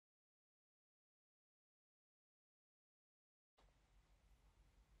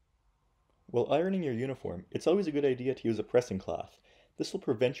While ironing your uniform, it's always a good idea to use a pressing cloth. This will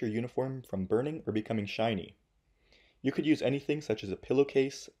prevent your uniform from burning or becoming shiny. You could use anything such as a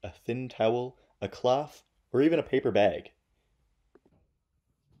pillowcase, a thin towel, a cloth, or even a paper bag.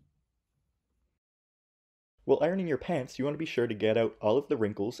 While ironing your pants, you want to be sure to get out all of the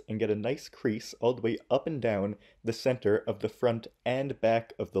wrinkles and get a nice crease all the way up and down the center of the front and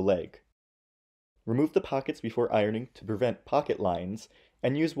back of the leg. Remove the pockets before ironing to prevent pocket lines,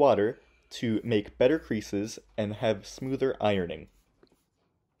 and use water to make better creases and have smoother ironing.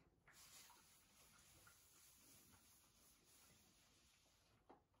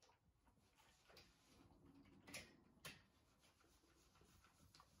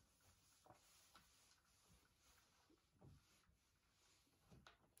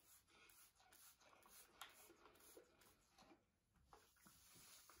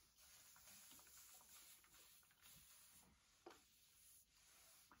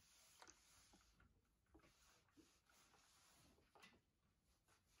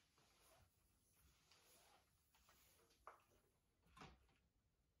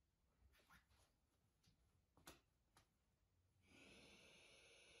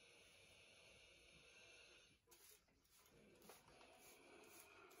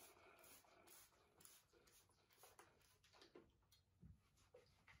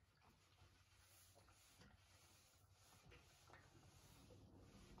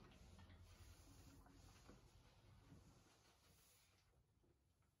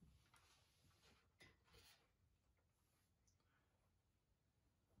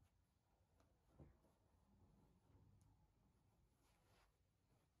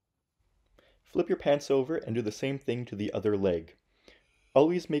 Flip your pants over and do the same thing to the other leg.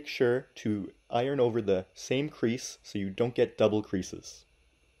 Always make sure to iron over the same crease so you don't get double creases.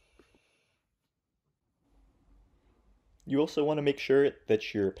 You also want to make sure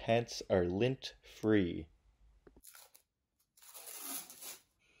that your pants are lint free.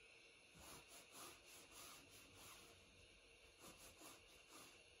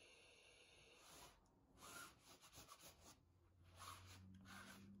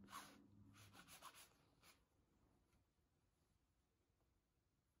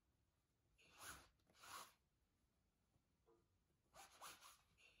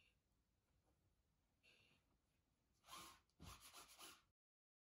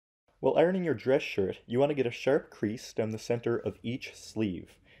 While ironing your dress shirt, you want to get a sharp crease down the center of each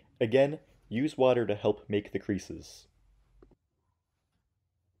sleeve. Again, use water to help make the creases.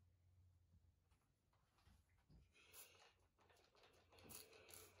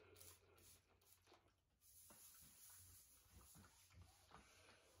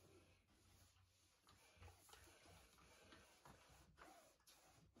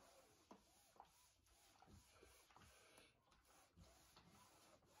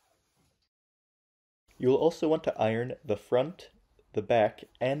 You will also want to iron the front, the back,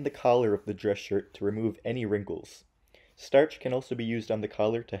 and the collar of the dress shirt to remove any wrinkles. Starch can also be used on the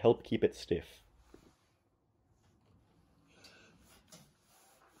collar to help keep it stiff.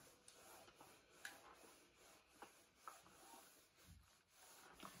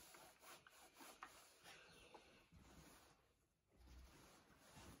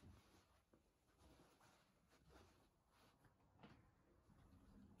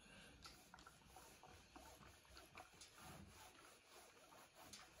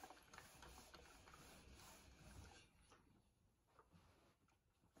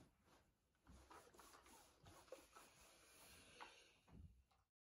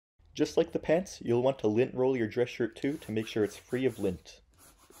 Just like the pants, you'll want to lint roll your dress shirt too to make sure it's free of lint.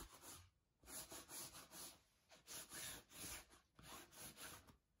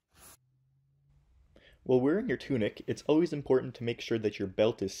 While wearing your tunic, it's always important to make sure that your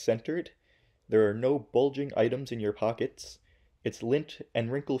belt is centered, there are no bulging items in your pockets, it's lint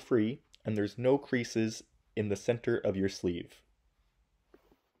and wrinkle free, and there's no creases in the center of your sleeve.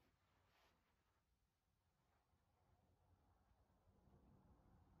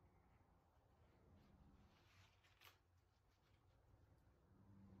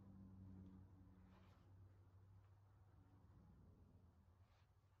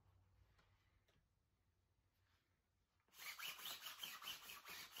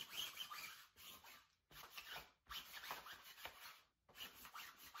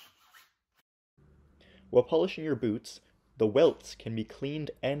 While polishing your boots, the welts can be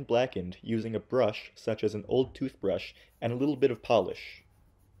cleaned and blackened using a brush such as an old toothbrush and a little bit of polish.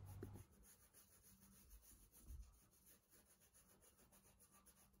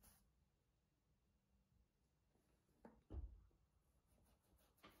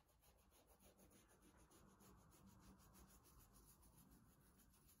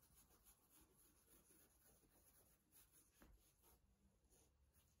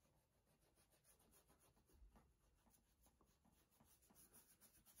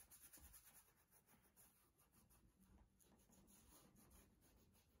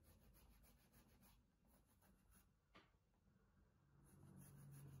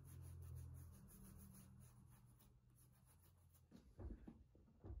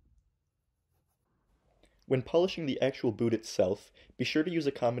 When polishing the actual boot itself, be sure to use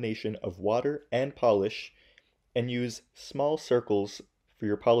a combination of water and polish and use small circles for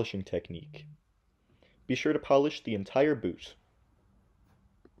your polishing technique. Be sure to polish the entire boot.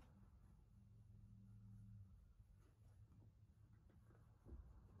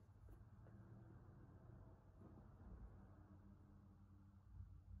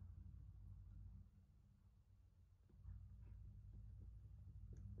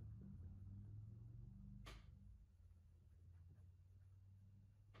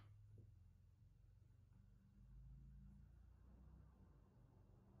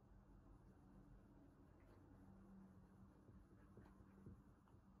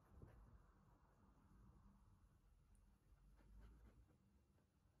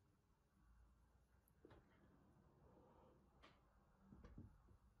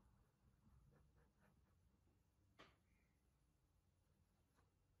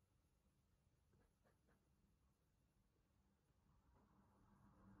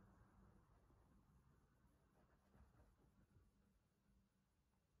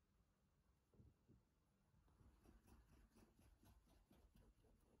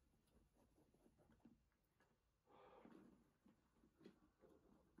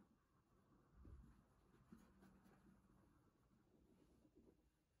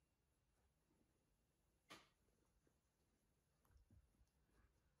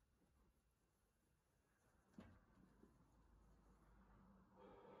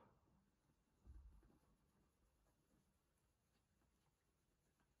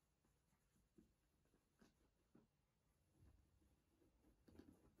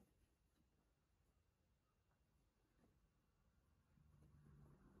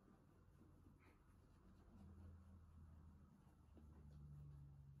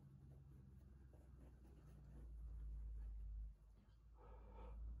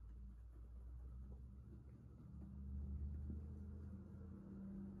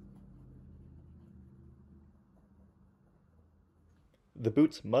 The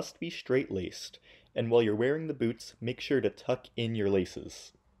boots must be straight-laced, and while you're wearing the boots, make sure to tuck in your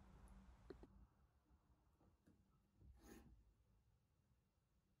laces.